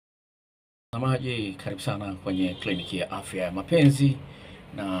Maji, karibu sana kwenye kliniki ya afya ya mapenzi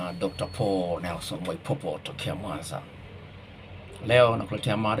na Dr. Paul Nelson Mwaipopo tokea Mwanza. Leo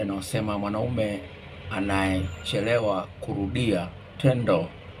nakuletea mada inayosema mwanaume anayechelewa kurudia tendo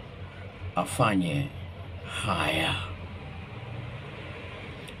afanye haya.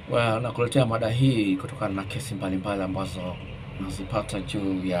 Nakuletea mada hii kutokana na kesi mbalimbali ambazo nazipata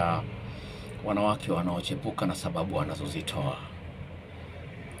juu ya wanawake wanaochepuka na sababu wanazozitoa.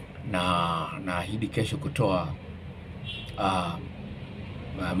 Na hidi kesho kutoa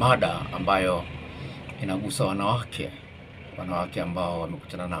mada ambayo inagusa wanawake ambao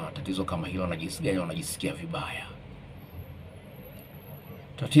wamekutana na tatizo kama hilo na jinsi gani wanajisikia vibaya.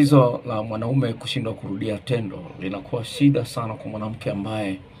 Tatizo la mwanaume kushindwa kurudia tendo linakuwa shida sana kwa mwanamke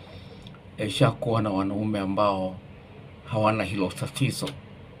ambaye alishakuwa na wanaume ambao hawana hilo tatizo.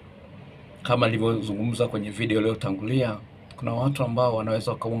 Kama nilivyozungumza kwenye video iliyotangulia, kuna watu ambao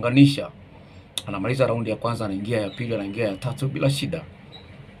wanaweza kuunganisha, anamaliza raundi ya kwanza, anaingia ya pili, anaingia ya tatu bila shida.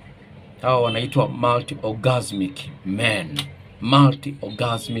 Hao wanaitwa multi-orgasmic men.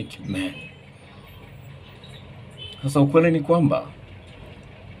 Multi-orgasmic men. Sasa ukweli ni kwamba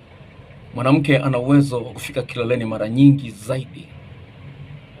mwanamke ana uwezo wa kufika kileleni mara nyingi zaidi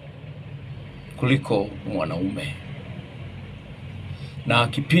kuliko mwanaume. Na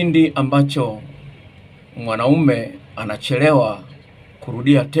kipindi ambacho mwanaume anachelewa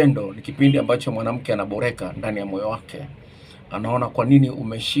kurudia tendo ni kipindi ambacho mwanamke anaboreka ndani ya moyo wake. Anaona kwa nini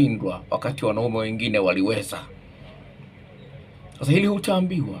umeshindwa wakati wanaume wengine waliweza. Sasa hili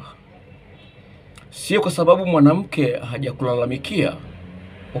utaambiwa, sio kwa sababu mwanamke hajakulalamikia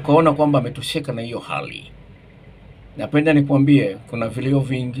ukaona kwamba ametosheka na hiyo hali. Napenda nikwambie kuna vilio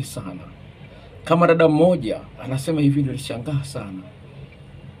vingi sana. Kama dada mmoja anasema hivi, nilishangaa sana.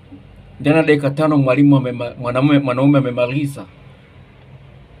 Ndani dakika 5 mwanaume amemaliza.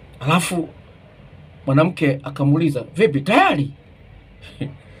 Alafu mwanamke akamuuliza, "Vipi, tayari?"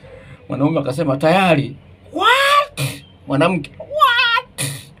 Mwanaume akasema, "Tayari." What? Mwanamke,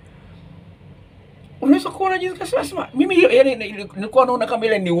 "What?" Unaweza kuona jinsi kasema, mimi nilikuwa naona kama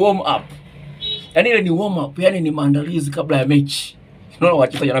ile ni warm up. Yaani ile ni warm up, yani ni maandalizi kabla ya mechi. Unaona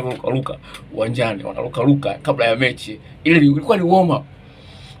wachezaji wanaruka uwanjani, wanaruka kabla ya mechi. Ile ilikuwa ni warm up.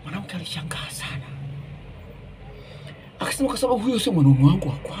 Mwanamke alishangaa sana. Akasema, kwa sababu huyo sio mwanaume wangu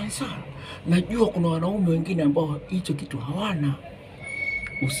wa kwanza. Najua kuna wanaume wengine ambao hicho kitu hawana.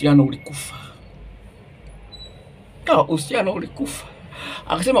 Uhusiano ulikufa. Uhusiano ulikufa.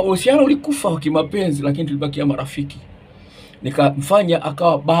 Akasema uhusiano ulikufa wa kimapenzi, lakini tulibakia marafiki. Nikamfanya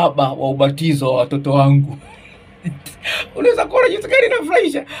akawa baba wa ubatizo wa watoto wangu. Unaweza kuona jinsi gani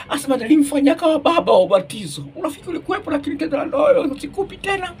inafurahisha. Asema nilimfanya akawa baba wa ubatizo. Urafiki ulikuwepo, lakini tendo la ndoa sikupi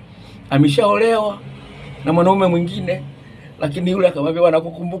tena. Ameshaolewa na mwanaume mwingine, lakini yule akamwambia bwana,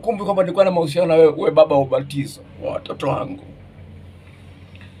 kukumbukumbu kwamba nilikuwa na mahusiano na wewe baba wa ubatizo wa watoto wangu.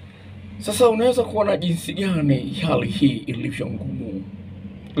 Sasa unaweza kuona jinsi gani hali hii ilivyo ngumu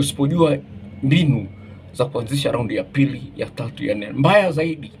usipojua mbinu za kuanzisha raundi ya pili, ya tatu, ya nne. Mbaya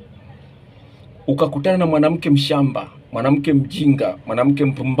zaidi, ukakutana na mwanamke mshamba, mwanamke mjinga, mwanamke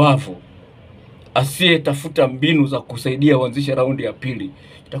mpumbavu asiyetafuta mbinu za kusaidia uanzishe raundi ya pili,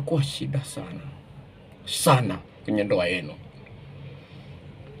 itakuwa shida sana kwenye ndoa yenu.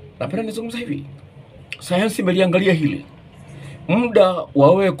 Napenda nizungumza hivi, sayansi imeliangalia hili. Muda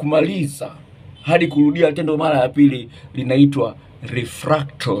wa wewe kumaliza hadi kurudia tendo mara ya pili linaitwa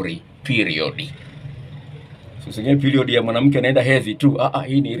refractory period. Sio period ya mwanamke anaenda hedhi tu.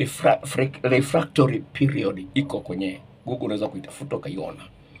 Hii ni refractory period. Iko kwenye Google, unaweza kuitafuta ukaiona.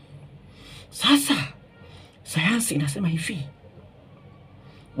 Sasa sayansi inasema hivi,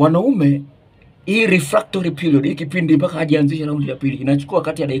 wanaume hii refractory period, hii kipindi mpaka hajianzisha raundi ya pili, inachukua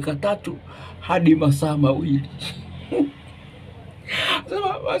kati ya dakika 3 hadi masaa 2.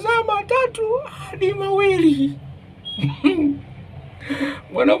 Sema masaa 3 hadi 2.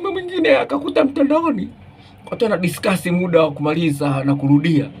 Mwanaume mwingine akakuta mtandaoni watu wana discuss muda wa kumaliza na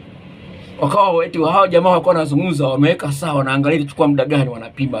kurudia. Wakawa eti hao jamaa walikuwa wanazungumza, wameweka saa, wanaangalia itachukua muda gani,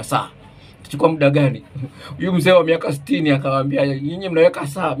 wanapima saa. Itachukua muda gani? Huyu mzee wa miaka 60 akamwambia, "Nyinyi mnaweka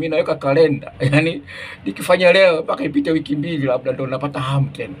saa, mimi naweka kalenda. Yaani nikifanya leo mpaka ipite wiki 2 labda ndio napata hamu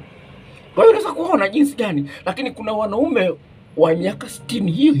tena." Kwa hiyo unaweza kuona jinsi gani, lakini kuna wanaume wa miaka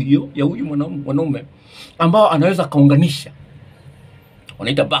 60 hiyo ya huyu mwanaume ambao anaweza kaunganisha.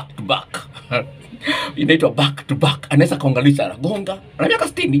 Wanaita back to back. Inaitwa back to back. Anaweza kaunganisha, anagonga, ana miaka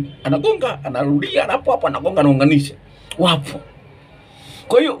 60, anagonga, anarudia, hapo anagonga, anaunganisha. Wapo.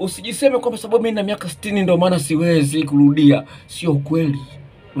 Kwa hiyo usijiseme kwamba sababu mimi na miaka 60 ndio maana siwezi kurudia. Sio kweli.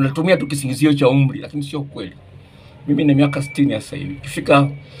 Unatumia tu kisingizio cha umri, lakini sio kweli. Mimi na miaka 60 sasa hivi. Ikifika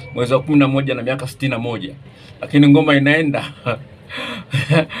mwezi wa 11 na miaka 61. Lakini ngoma inaenda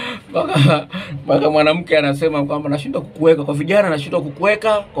mpaka mwanamke anasema kwamba nashindwa kukuweka. Kwa vijana nashindwa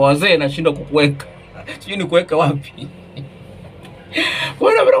kukuweka, kwa wazee nashindwa kukuweka. Sijui ni kuweka wapi.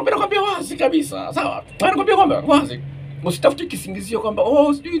 Kwa hiyo napenda kwambia wazi kabisa. Sawa? Nakwambia kwamba wazi. Usitafute kisingizio kwamba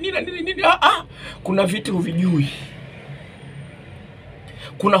sijui nini. Kuna vitu huvijui.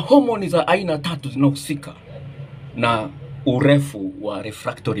 Kuna homoni za aina 3 zinahusika na urefu wa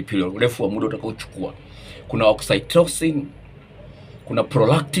refractory period, urefu wa muda utakaochukua. Kuna oxytocin, kuna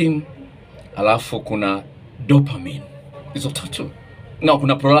prolactin, alafu kuna dopamine. Hizo 3. Na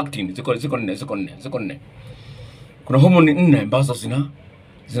kuna prolactin, ziko nne. Kuna homoni 4 ambazo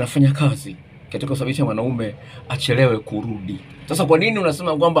zinafanya kazi katika kusababisha mwanaume achelewe kurudi. Sasa kwa nini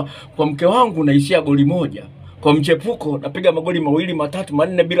unasema kwamba kwa mke wangu naishia goli moja, kwa mchepuko napiga magoli 2, 3,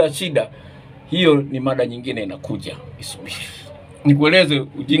 4 bila shida? Hiyo ni mada nyingine inakuja. Isubiri nikueleze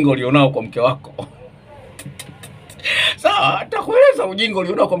ujinga ulionao kwa mke wako. Sawa, nitakueleza ujinga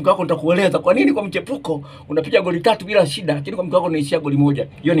ulionao kwa mke wako, nitakueleza kwa nini kwa mchepuko unapiga goli 3 bila shida, lakini kwa mke wako unaishia goli moja.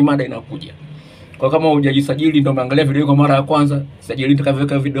 Hiyo ni mada inakuja. Kwa kama hujajisajili ndio umeangalia video kwa mara ya kwanza, sajili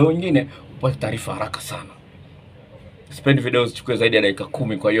nitakavyoweka video nyingine upate taarifa haraka sana. Sipendi video zichukue zaidi ya dakika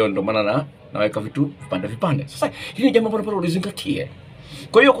 10, kwa hiyo ndio maana naweka vitu vipande. Sasa hili ni jambo ambalo ulizingatie.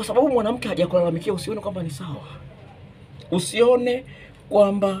 Kwa hiyo kwa sababu mwanamke hajakulalamikia, usione kwamba ni sawa. Usione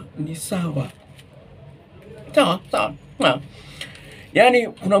kwamba ni sawa. Sawa. Yaani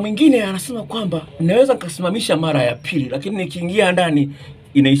kuna mwingine anasema kwamba naweza nikasimamisha mara ya pili, lakini nikiingia ndani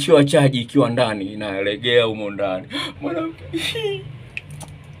inaishiwa chaji ikiwa ndani, inalegea humo ndani.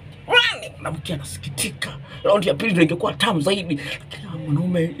 Mwanamke anasikitika. Raundi ya pili ndio ingekuwa tamu zaidi. Kila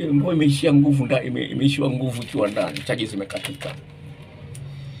mwanaume mbona imeishia nguvu ndani, imeishiwa nguvu ikiwa ndani, chaji zimekatika.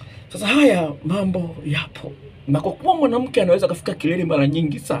 Sasa haya mambo yapo. Na kwa kuwa mwanamke anaweza kufika kilele mara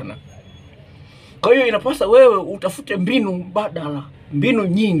nyingi sana, kwa hiyo inapaswa wewe utafute mbinu mbadala, mbinu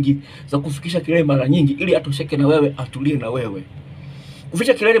nyingi za kufikisha kilele mara nyingi, ili atosheke na wewe, atulie na wewe.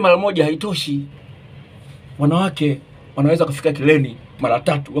 Kufikisha kilele mara moja haitoshi. Wanawake wanaweza kufika kileni mara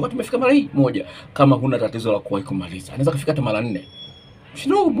 3 wakati umefika mara hii moja, kama huna tatizo la kuwahi kumaliza. Anaweza kufika hata mara 4.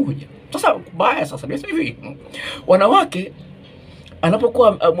 Sio moja. Sasa baya sasa basi hivi. Wanawake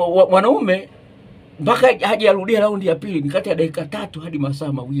anapokuwa mwanaume mpaka hajarudia raundi ya pili ni kati ya dakika 3 hadi masaa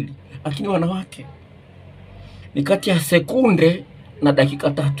 2. Lakini wanawake ni kati ya sekunde na dakika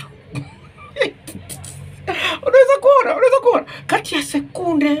 3. Unaweza kuona kati ya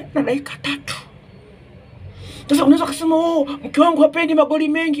sekunde na dakika 3. Sasa unaweza kusema mke wangu hapendi magoli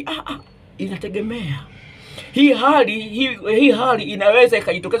mengi. Inategemea. Hii hali inaweza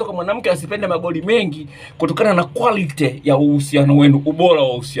ikajitokeza kwa mwanamke asipende magoli mengi kutokana na quality ya uhusiano wenu, ubora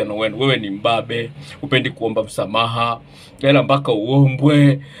wa uhusiano wenu. Wewe ni mbabe, upendi kuomba msamaha, kila mpaka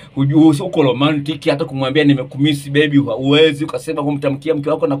uombwe, uko romantic, hata kumwambia nimekumisi baby huwezi, ukasema kumtamkia mke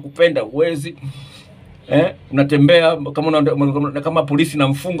wako nakupenda huwezi. Unatembea kama polisi na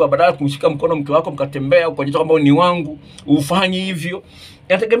mfungwa, badala kumshika mkono mke wako mkatembea ukaonyesha kwamba ni wangu, ufanye hivyo.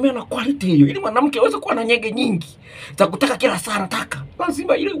 Inategemea na quality hiyo. Ili mwanamke aweze kuwa na nyege nyingi za kutaka kila saa nataka,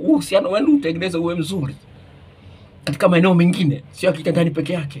 lazima ile uhusiano wenu utengeneze uwe mzuri katika maeneo mengine, sio kitandani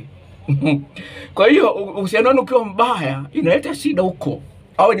peke yake. Kwa hiyo uhusiano wenu ukiwa mbaya inaleta shida huko,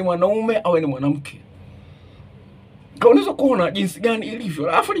 awe ni mwanaume awe ni mwanamke. Kwa unaweza kuona jinsi gani ilivyo.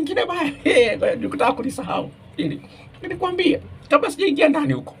 Alafu lingine baya, nikutaka kulisahau ili nilikwambia kabla sijaingia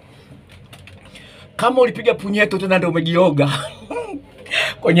ndani huko. Kama ulipiga punyeto tena ndio umejioga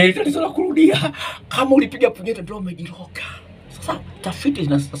kwenye ile tatizo la kurudia, kama ulipiga punyeto ndio umejiroga. Sasa tafiti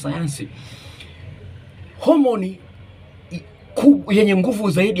na sayansi, homoni yenye nguvu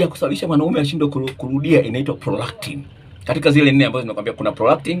zaidi ya kusababisha mwanaume ashindwe kurudia inaitwa prolactin. Katika zile 4 ambazo ninakwambia, kuna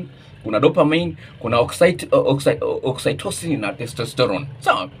prolactin, kuna dopamine, kuna oxytocin na testosterone.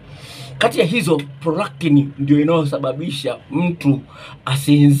 Sawa? Kati ya hizo prolactin ndio inayosababisha mtu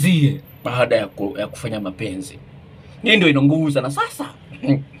asinzie baada ya kufanya mapenzi. Hii ndio ina nguvu sana. Sasa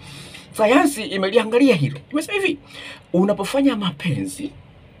sayansi imeliangalia hilo. Imesema hivi, unapofanya mapenzi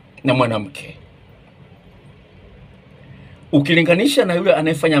na mwanamke ukilinganisha na yule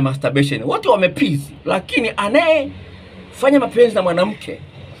anayefanya masturbation, wote wamepizi, lakini anayefanya mapenzi na mwanamke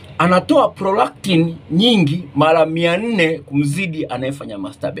anatoa prolactin nyingi mara 400 kumzidi anayefanya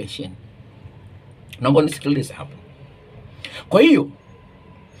masturbation. Naomba nisikilize hapo. Kwa hiyo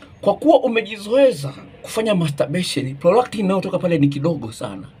kwa kuwa umejizoeza kufanya masturbation, prolactin inayotoka pale ni kidogo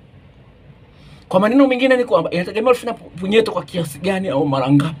sana. Kwa maneno mengine ni kwamba inategemea ulifanya punyeto kwa kiasi gani au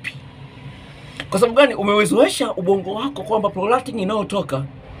mara ngapi. Kwa sababu gani? Umewezoesha ubongo wako kwamba prolactin inayotoka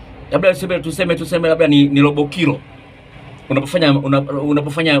labda tuseme labda ni robo kilo.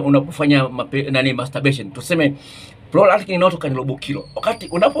 unapofanya masturbation, tuseme prolactin inayotoka ni robo kilo, wakati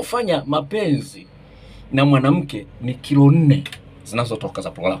unapofanya mapenzi na mwanamke ni kilo 4 zinazotoka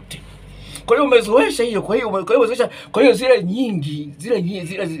za prolactin. Kwa hiyo umezoesha hiyo, kwa hiyo zile nyingi,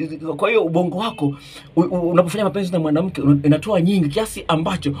 kwa hiyo ubongo wako unapofanya mapenzi na mwanamke inatoa nyingi kiasi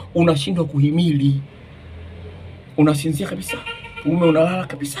ambacho unashindwa kuhimili. Unasinzia kabisa, unalala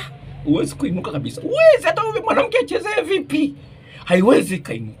kabisa, huwezi kuinuka kabisa. Huwezi, hata wewe mwanamke achezee vipi, haiwezi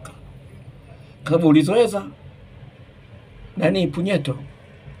kainuka. Kama ulizoeza punyeto.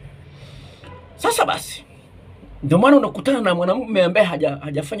 Sasa basi, ndio maana unakutana na mwanamume ambaye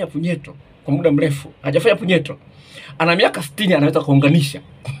hajafanya punyeto kwa muda mrefu, hajafanya punyeto. Ana miaka 60 anaweza kuunganisha.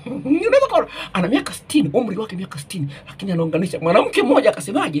 Unaweza kuona ana miaka 60, umri wake miaka 60, lakini anaunganisha. Mwanamke mmoja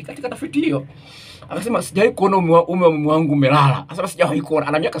akasemaje katika tafiti hiyo? Akasema sijawahi kuona ume wangu umelala. Akasema sijawahi kuona,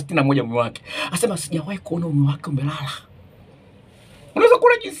 ana miaka 61 ume wake. Akasema sijawahi kuona ume wake umelala. Unaweza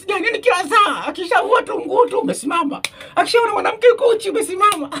kuona jinsi gani kila saa akishavua tu nguo tu umesimama. Akishaona mwanamke yuko uchi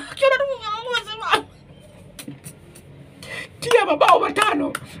umesimama. Akiona tu umesimama. Kia mabao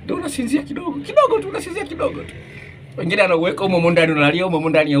 5 ndio unasinzia kidogo tu, unasinzia kidogo tu. Wengine anaweka umo ndani, unalia umo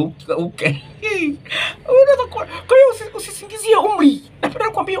ndani ya uke. Unaweza kwa hiyo usisingizie umri. Napenda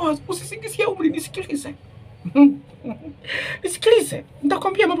kukwambia usisingizie umri, nisikilize. Nisikilize,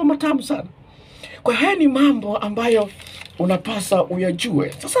 nitakwambia mambo matamu sana. Kwa haya ni mambo ambayo unapasa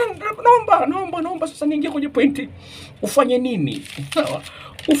uyajue. Sasa naomba sasa niingie kwenye pointi. Ufanye nini? Sawa.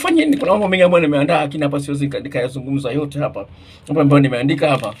 Ufanye nini? Kuna mambo mengi ambayo nimeandaa, lakini hapa siwezi nikayazungumza yote hapa. Mambo ambayo nimeandika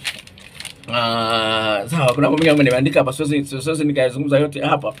hapa. Sawa, kuna mambo mengi ambayo nimeandika hapa, siwezi nikayazungumza yote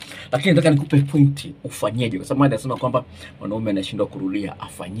hapa. Lakini nataka nikupe pointi ufanyeje. Kwa sababu anasema kwamba mwanaume anashindwa kurudia,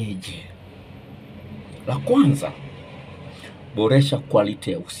 afanyeje? La kwanza, boresha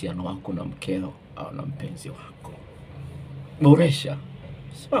quality ya uhusiano wako na mkeo au na mpenzi wako. Boresha.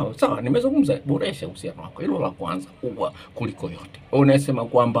 Sawa, nimezungumza boresha uhusiano wako. Hilo la kwanza kubwa kuliko yote. Wewe unasema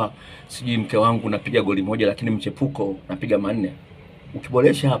kwamba sijui mke wangu napiga goli 1 lakini mchepuko napiga 4.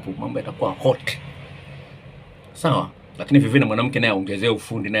 Ukiboresha hapo mambo yatakuwa hot. Sawa? Lakini vivyo na mwanamke naye aongezea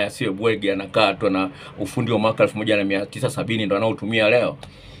ufundi, naye asiwe bwege anakaa tu na ufundi wa mwaka 1970 ndio anaotumia leo.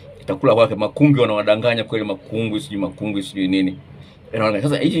 Itakula kwake makungi, wanawadanganya kweli makungu sijui nini.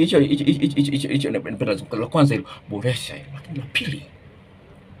 Sasa hicho la kwanza hilo boresha. Lakini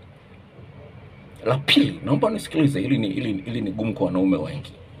la pili naomba nisikilize, hili ni gumu kwa wanaume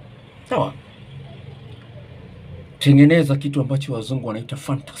wengi. Sawa? Tengeneza kitu ambacho wazungu wanaita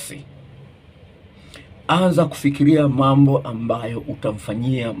fantasy. Anza kufikiria mambo ambayo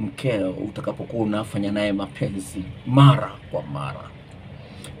utamfanyia mkeo utakapokuwa unafanya naye mapenzi mara kwa mara.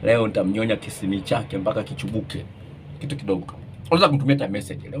 Leo nitamnyonya kisimi chake mpaka kichubuke kitu kidogo. Unaweza kumtumia ta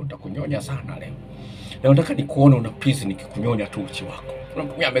message, leo nitakunyonya sana leo. Leo nataka nikuone una please nikikunyonya tu uchi wako.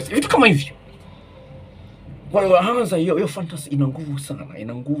 Unamtumia message vitu kama hivyo. Kwa hiyo anza hiyo fantasy, ina nguvu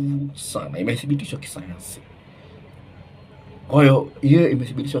sana, imethibitishwa kisayansi. Kwa hiyo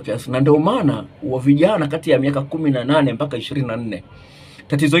imethibitishwa kisayansi, na ndio maana wa vijana kati ya miaka 18 mpaka 24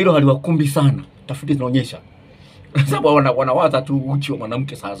 tatizo hilo haliwakumbi sana. Tafiti zinaonyesha sababu wanawaza tu uchi wa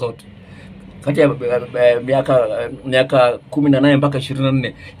mwanamke saa zote. Kati ya miaka 18 mpaka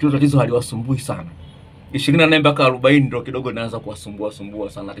 24 hilo tatizo haliwasumbui sana. 24 mpaka 40 ndio kidogo inaanza kuwasumbua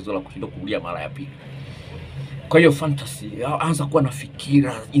sana, tatizo la kushindwa kurudia mara ya pili. Kwa hiyo fantasy, anza kuwa na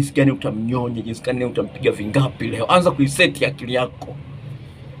fikira jinsi gani utamnyonya, jinsi gani utampiga vingapi leo. Anza kuiseti akili yako.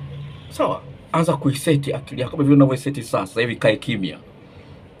 Sawa? Anza kuiseti akili yako. Kama vile unavyoiseti sasa hivi, kae kimya.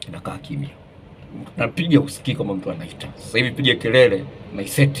 Inakaa kimya. Napiga usikii kama mtu anaita. Sasa hivi piga kelele na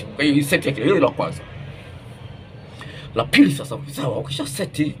iseti. Kwa hiyo iseti akili, hilo la kwanza. La pili sasa, sawa, ukisha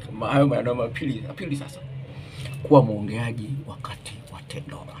seti hayo maneno la pili sasa, kuwa mwongeaji wakati wa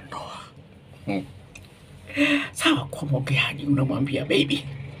tendo la ndoa. Sawa, kwa mwongeaji unamwambia baby,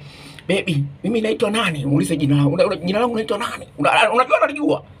 mimi naitwa nani? Muulize jina langu. Jina langu naitwa nani?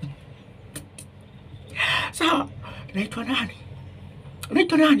 Unajua? Sawa, naitwa nani?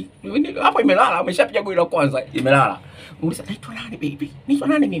 Unaitwa nani? Hapo imelala, umeshapiga goli la kwanza, imelala. Muulize naitwa nani baby? Naitwa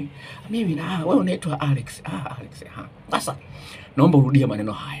nani mimi? Mimi na wewe unaitwa Alex. Alex. Sasa naomba urudie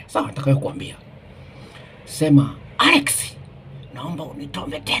maneno haya. Sawa, nitakayokuambia. Sema Alex, naomba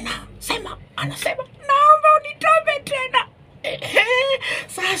unitombe tena. Sema, anasema naomba unitombe tena.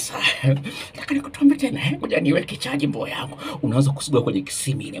 Sasa nataka nikutombe tena. Ngoja niweke chaji mbao yangu. Unaanza kusugua kwenye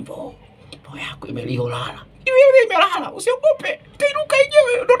kisimi ile mbao. Mbao yako imelala. Imelala, usiogope. Itainuka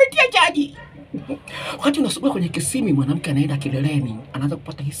yenyewe, ndio unatia chaji. Wakati unasugua kwenye kisimi, mwanamke anaenda kileleni, anaanza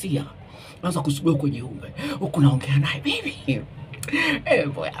kupata hisia. Anaanza kusugua kwenye umbe. Huko naongea naye, baby.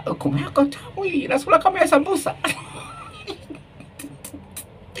 Mbao yako tamu, inasula kama ya sambusa.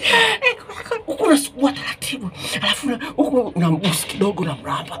 unasugua taratibu. Alafu huko unambusu kidogo na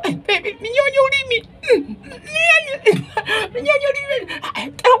mramba. Baby, ninyonye ulimi. Ninyonye ulimi.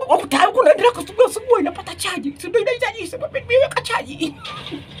 Ukitaka kuendelea kusugua inapata chaji. Ndio inahitaji sema baby weka chaji.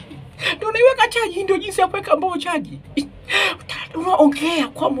 Ndio unaiweka chaji, ndio jinsi ya kuweka mbao chaji. Unaongea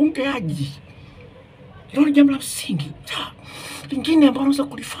kwa mwongeaji. Hilo ni jambo la msingi. Lingine ambalo unaweza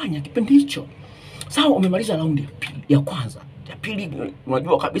kulifanya kipindi hicho. Sawa, umemaliza raundi ya kwanza. Ya pili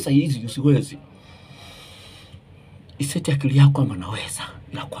unajua kabisa hizi usiwezi. Iseti akili yako kwamba naweza.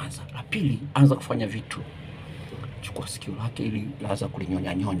 La kwanza. La pili, anza kufanya vitu. Chukua sikio lake ili laanza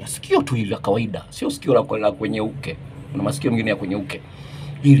kulinyonya nyonya. Sikio tu ile la kawaida, sio sikio la kwenye uke. Kuna masikio mengine ya kwenye uke.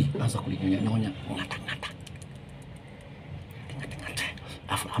 Ili anza kulinyonya nyonya, ngata.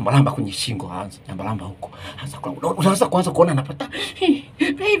 Afu lamba kwenye shingo, lamba huko. Unaanza kuanza kuona anapata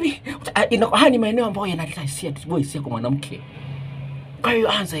baby. Ni maeneo ambayo yanaleta hisia kwa mwanamke. Kwa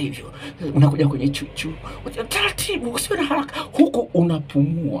hiyo anza hivyo. Unakuja kwenye chuchu. Taratibu, usiwe na haraka. Huko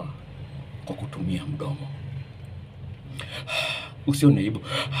unapumua kwa kutumia mdomo. Usione hivyo.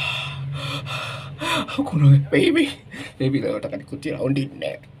 Kuna baby leo nataka nikutie raundi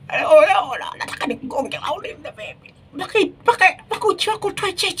 4. Leo nataka nigonge raundi 4 baby. Paka uchi wako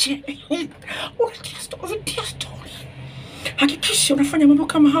toe cheche. Unatia story. Hakikisha unafanya mambo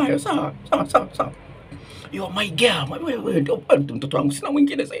kama hayo. Sawa. You are my girl. Wewe ndio mtoto wangu, sina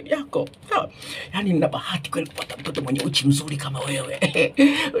mwingine zaidi yako. Sawa. Yaani nina bahati kweli kupata mtoto mwenye uchi mzuri kama wewe.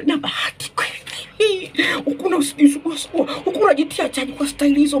 Nina bahati kweli. Ukuna usijisugua. Ukuna jitia chaji kwa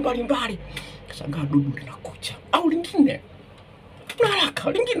style hizo mbalimbali. Shangaa dudu linakuja. Au lingine.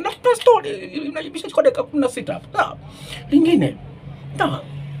 Haraka, lingine na story unajibisha kwa dakika 16 hapo. Sawa.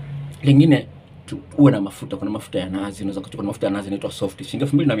 Lingine uwe na mafuta. Kuna mafuta ya nazi, unaweza kuchukua mafuta ya nazi inaitwa soft,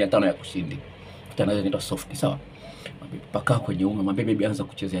 shilingi 2500 ya kushindi. Mafuta ya nazi inaitwa soft, sawa? Paka kwenye ume, mwambie baby anza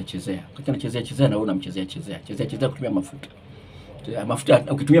kuchezea. Kaki anachezea na wewe unamchezea. Chezea kutumia mafuta.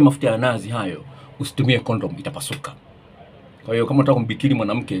 Ukitumia mafuta ya nazi hayo, usitumie condom, itapasuka. Kwa hiyo kama unataka kumbikini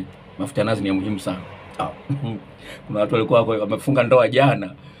mwanamke, mafuta ya nazi ni muhimu sana. Sawa. Kuna watu walikuwa wamefunga ndoa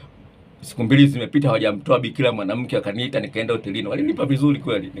jana. Siku 2 zimepita hawajamtoa bikira mwanamke, akaniita nikaenda hotelini. Walinipa vizuri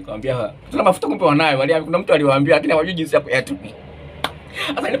kweli. Nikamwambia tuna mafuta kumbe wanayo. Kuna mtu aliwaambia lakini hawajui jinsi ya kuyatumia.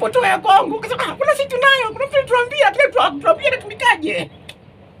 Sasa nilipotoa ya kwangu akasema kuna sisi tunayo. Kuna mtu tuambia tuambie natumikaje.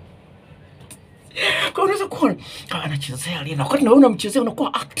 Kwa unaweza kuona anachezea leo. Wakati na wewe unamchezea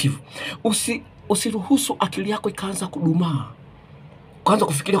unakuwa active. Usiruhusu akili yako ikaanza kudumaa. Kwanza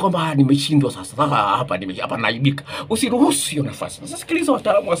kufikiria kwamba nimeshindwa sasa hapa naibika. Usiruhusu hiyo nafasi. Sasa sikiliza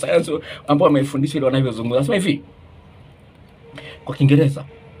wataalamu wa sayansi ambao wamefundisha ile wanavyozungumza. Nasema hivi kwa Kiingereza,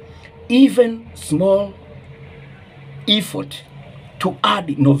 even small effort to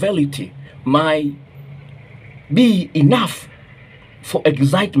add novelty might be enough for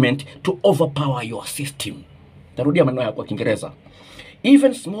excitement to overpower your system. Tarudia maneno haya kwa Kiingereza.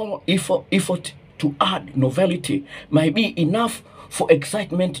 Even small effort to add novelty might be enough for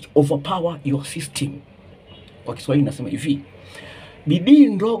excitement to overpower your system. Kwa Kiswahili nasema hivi, bidii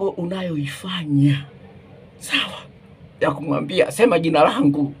ndogo unayoifanya, sawa, ya kumwambia sema jina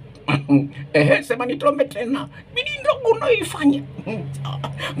langu, sema nitombe tena, bidii ndogo unayoifanya,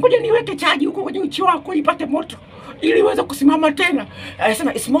 ngoja niweke chaji huko kwenye uchi wako ipate moto ili uweze kusimama tena.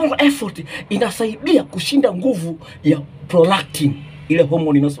 Sema small effort inasaidia kushinda nguvu ya prolactin, ile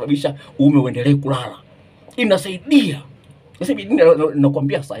hormone inayosababisha uume uendelee kulala. Inasaidia. Sasa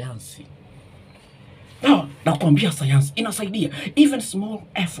nakwambia sayansi. Nakwambia sayansi inasaidia. Even small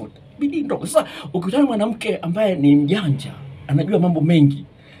effort. Bidii ndogo. Sasa ukutana mwanamke ambaye ni mjanja, anajua mambo mengi,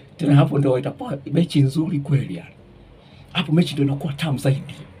 tena hapo ndio itakuwa mechi nzuri kweli yani. Hapo mechi ndio inakuwa tamu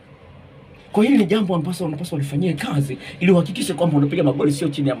zaidi. Kwa hiyo ni jambo ambalo unapaswa ulifanyie kazi ili uhakikishe kwamba unapiga magoli sio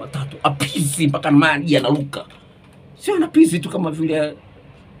chini ya 3. Apizi mpaka maji yanaruka. Sio anapizi tu kama vile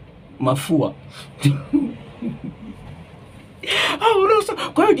mafua.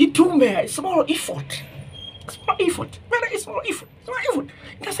 Kwa hiyo jitume, small effort. Very small effort.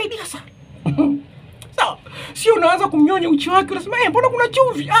 Inasaidia sana. Sawa. Sio unaanza kumnyonya uchi wake unasema mbona kuna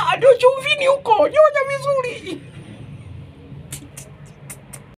chumvi? Ndio chumvi ni huko. Nyonya vizuri.